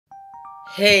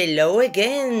Hello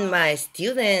again, my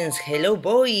students. Hello,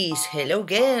 boys. Hello,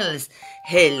 girls.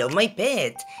 Hello, my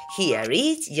pet. Here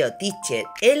is your teacher,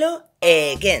 Elo,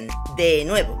 again, de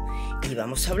nuevo. Y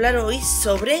vamos a hablar hoy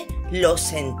sobre los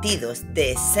sentidos,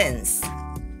 de sense.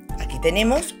 Aquí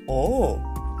tenemos,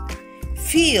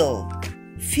 feel,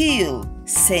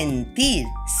 sentir.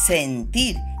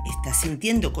 Está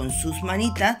sintiendo con sus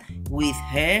manitas, with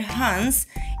her hands,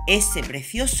 ese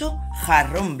precioso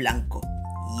jarrón blanco.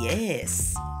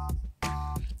 Yes.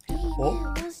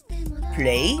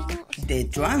 Play the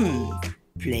drum.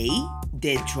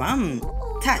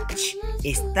 Touch.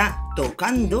 Está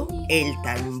tocando el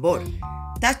tambor.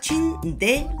 Touching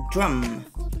the drum.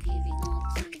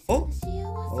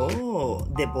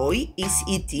 The boy is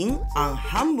eating a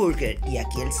hamburger. Y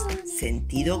aquí el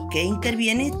sentido que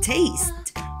interviene, taste.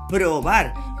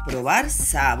 Probar,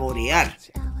 saborear.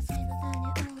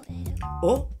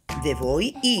 The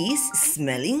boy is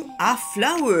smelling a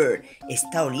flower.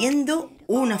 Está oliendo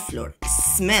una flor.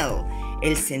 Smell,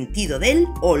 el sentido del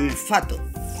olfato.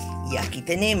 Y aquí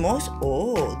tenemos,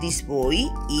 this boy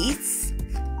is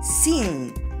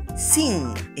seeing.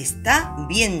 Está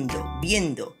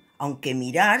viendo. Aunque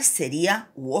mirar sería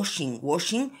watching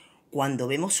cuando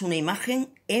vemos una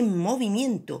imagen en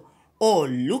movimiento. O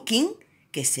looking,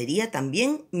 que sería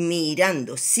también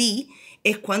mirando. Sí,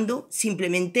 es cuando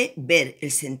simplemente ver, el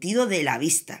sentido de la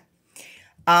vista.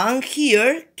 And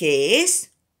hear, que es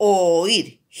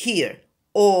oír. Hear,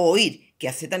 oír, que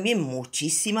hace también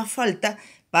muchísima falta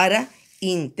para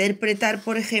interpretar,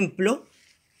 por ejemplo,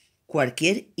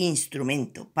 cualquier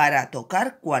instrumento, para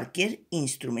tocar cualquier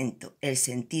instrumento, el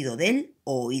sentido del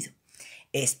oído.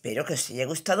 Espero que os haya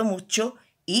gustado mucho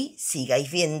y sigáis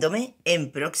viéndome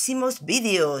en próximos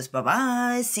vídeos. Bye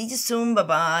bye, see you soon, bye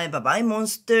bye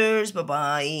monsters, bye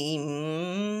bye.